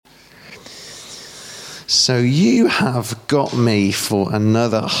So you have got me for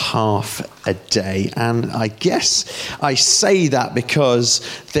another half a day. And I guess I say that because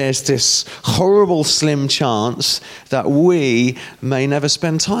there's this horrible slim chance that we may never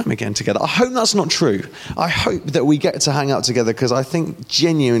spend time again together. I hope that's not true. I hope that we get to hang out together, because I think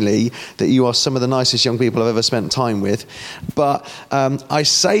genuinely that you are some of the nicest young people I've ever spent time with. But I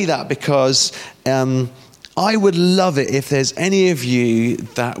say that because I would love it if there's any of you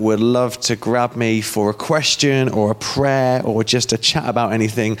that would love to grab me for a question or a prayer or just a chat about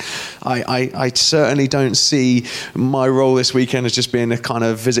anything. I certainly don't see my role this weekend as just being a kind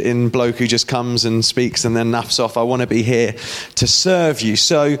of visiting bloke who just comes and speaks and then naps off. I want to be here to serve you.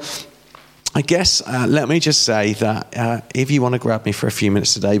 So I guess let me just say that if you want to grab me for a few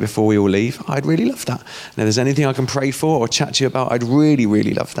minutes today before we all leave, I'd really love that. And if there's anything I can pray for or chat to you about, I'd really,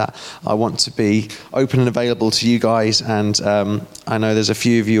 really love that. I want to be open and available to you guys. And I know there's a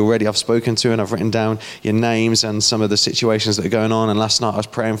few of you already I've spoken to, and I've written down your names and some of the situations that are going on. And last night I was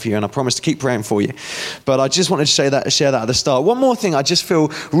praying for you, and I promise to keep praying for you. But I just wanted to share that at the start. One more thing I just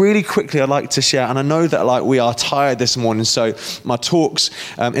feel really quickly I'd like to share. And I know that we are tired this morning, so my talks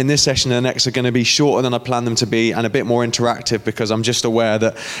in this session and the next are going to be shorter than I planned them to be, and a bit more interactive, because I'm just aware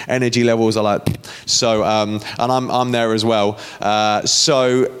that energy levels are so, and I'm there as well.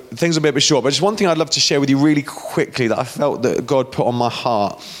 So things will be a bit short, but just one thing I'd love to share with you really quickly that I felt that God put on my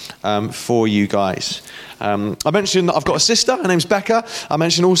heart for you guys. I mentioned that I've got a sister. Her name's Becca. I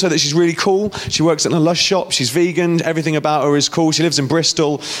mentioned also that she's really cool. She works at a Lush shop. She's vegan. Everything about her is cool. She lives in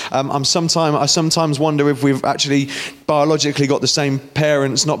Bristol. I sometimes wonder if we've actually biologically got the same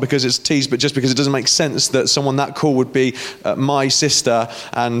parents, not because it's teased, but just because it doesn't make sense that someone that cool would be my sister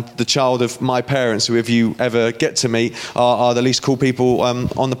and the child of my parents, who, if you ever get to meet, are the least cool people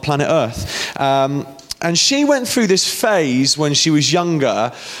on the planet Earth. And she went through this phase when she was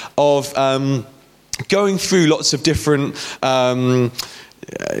younger of going through lots of different,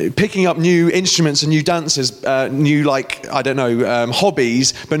 picking up new instruments and new dances, new,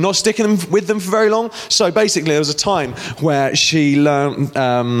 hobbies, but not sticking with them for very long. So basically there was a time where she learned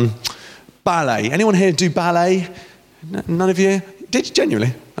ballet. Anyone here do ballet? None of you? Did you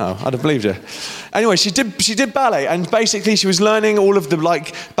genuinely? Oh, I'd have believed you. Anyway, she did ballet, and basically she was learning all of the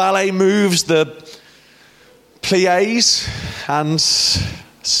ballet moves, the pliés and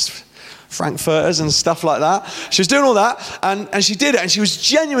frankfurters and stuff like that. She was doing all that, and she did it, and she was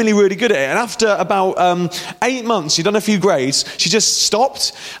genuinely really good at it. And after about 8 months, she'd done a few grades, she just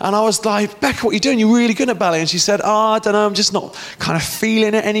stopped, and I was like, Becca, what are you doing? You're really good at ballet. And she said, I don't know, I'm just not kind of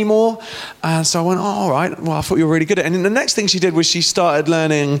feeling it anymore. And so I went, all right, well, I thought you were really good at it. And then the next thing she did was she started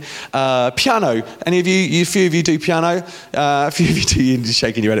learning piano. Any of you, a few of you do piano? A few of you do, you're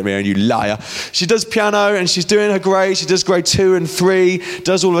shaking your head at me, and you liar. She does piano, and she's doing her grades. She does grade 2 and 3,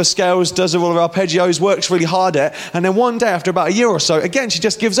 does all of her scales, does all of her arpeggios, works really hard at it. And then one day, after about a year or so, again, she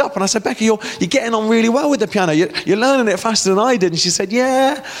just gives up. And I said, Becca, you're getting on really well with the piano. You're learning it faster than I did. And she said,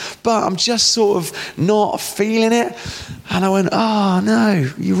 yeah, but I'm just sort of not feeling it. And I went, oh,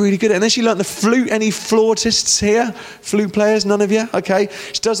 no, you're really good at it. And then she learned the flute. Any flautists here? Flute players? None of you? Okay.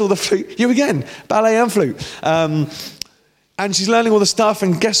 She does all the flute. You again, ballet and flute. And she's learning all the stuff.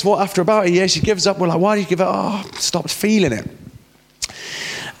 And guess what? After about a year, she gives up. We're like, why do you give up? Oh, stopped feeling it.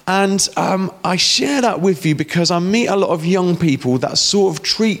 And I share that with you because I meet a lot of young people that sort of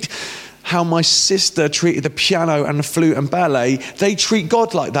treat how my sister treated the piano and the flute and ballet. They treat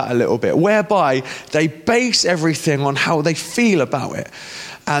God like that a little bit, whereby they base everything on how they feel about it.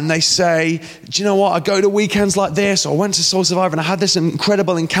 And they say, do you know what? I go to weekends like this, or I went to Soul Survivor and I had this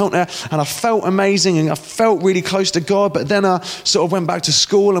incredible encounter and I felt amazing and I felt really close to God, but then I sort of went back to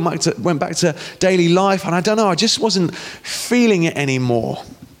school and went back to daily life, and I don't know, I just wasn't feeling it anymore.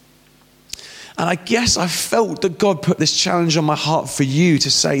 And I guess I felt that God put this challenge on my heart for you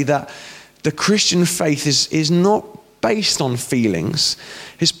to say that the Christian faith is not based on feelings.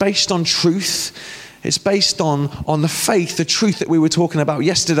 It's based on truth. It's based on the faith, the truth that we were talking about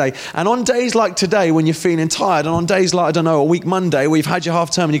yesterday. And on days like today, when you're feeling tired, and on days like, I don't know, a week Monday, where you've had your half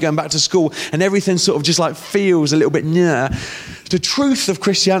term and you're going back to school and everything sort of just feels a little bit near, the truth of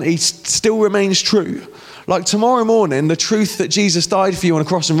Christianity still remains true. Like tomorrow morning, the truth that Jesus died for you on a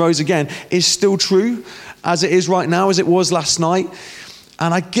cross and rose again is still true, as it is right now, as it was last night.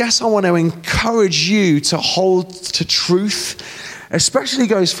 And I guess I want to encourage you to hold to truth especially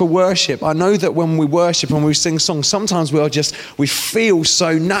goes for worship. I know that when we worship and we sing songs, sometimes we feel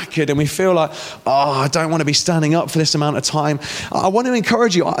so knackered and we feel like, I don't want to be standing up for this amount of time. I want to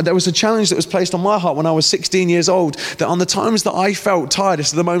encourage you. There was a challenge that was placed on my heart when I was 16 years old, that on the times that I felt tired,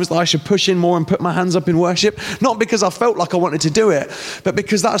 it's the moments that I should push in more and put my hands up in worship, not because I felt like I wanted to do it, but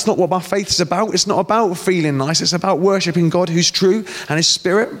because that's not what my faith is about. It's not about feeling nice. It's about worshiping God who's true and his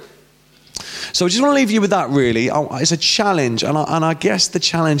Spirit. So I just want to leave you with that, really. It's a challenge, and I guess the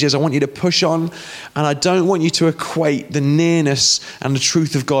challenge is I want you to push on, and I don't want you to equate the nearness and the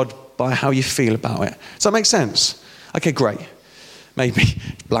truth of God by how you feel about it. Does that make sense? Okay, great. Maybe.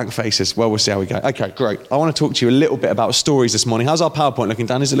 Blank faces. Well, we'll see how we go. Okay, great. I want to talk to you a little bit about stories this morning. How's our PowerPoint looking,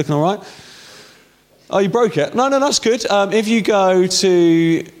 Dan? Is it looking all right? Oh, you broke it? No, that's good. If you go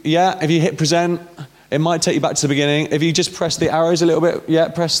to, if you hit present, it might take you back to the beginning. If you just press the arrows a little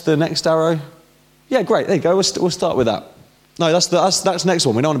bit, press the next arrow. Yeah, great. There you go. We'll start with that. No, that's the next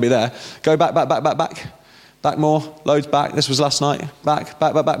one. We don't want to be there. Go back. Back more. Loads back. This was last night. Back.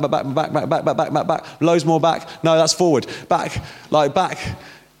 Loads more back. No, that's forward. Back.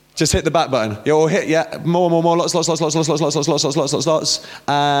 Just hit the back button. You'll hit, more. Lots.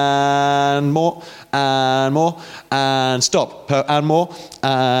 And more. And stop. And more.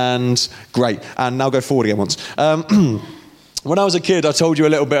 And great. And now go forward again once. When I was a kid, I told you a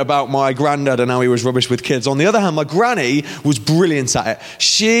little bit about my granddad and how he was rubbish with kids. On the other hand, my granny was brilliant at it.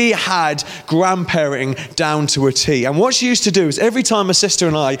 She had grandparenting down to a T. And what she used to do is every time my sister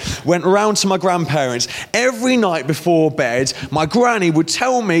and I went round to my grandparents, every night before bed, my granny would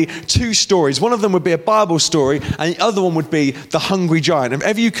tell me two stories. One of them would be a Bible story, and the other one would be the Hungry Giant.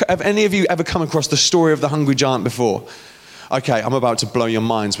 Have any of you ever come across the story of the Hungry Giant before? Okay, I'm about to blow your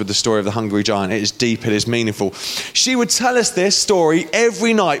minds with the story of the Hungry Giant. It is deep, it is meaningful. She would tell us this story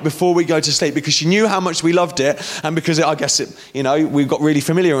every night before we go to sleep because she knew how much we loved it, and because we got really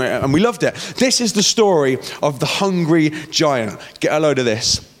familiar with it and we loved it. This is the story of the Hungry Giant. Get a load of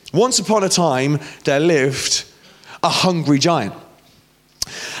this. Once upon a time, there lived a hungry giant.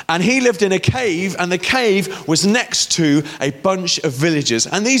 And he lived in a cave, and the cave was next to a bunch of villagers.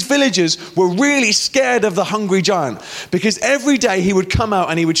 And these villagers were really scared of the hungry giant because every day he would come out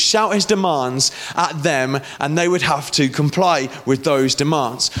and he would shout his demands at them, and they would have to comply with those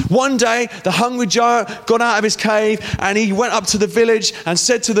demands. One day, the hungry giant got out of his cave and he went up to the village and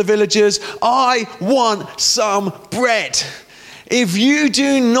said to the villagers, "I want some bread. If you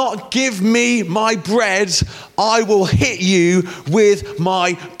do not give me my bread, I will hit you with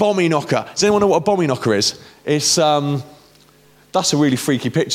my bombie knocker." Does anyone know what a bombie knocker is? That's a really freaky picture.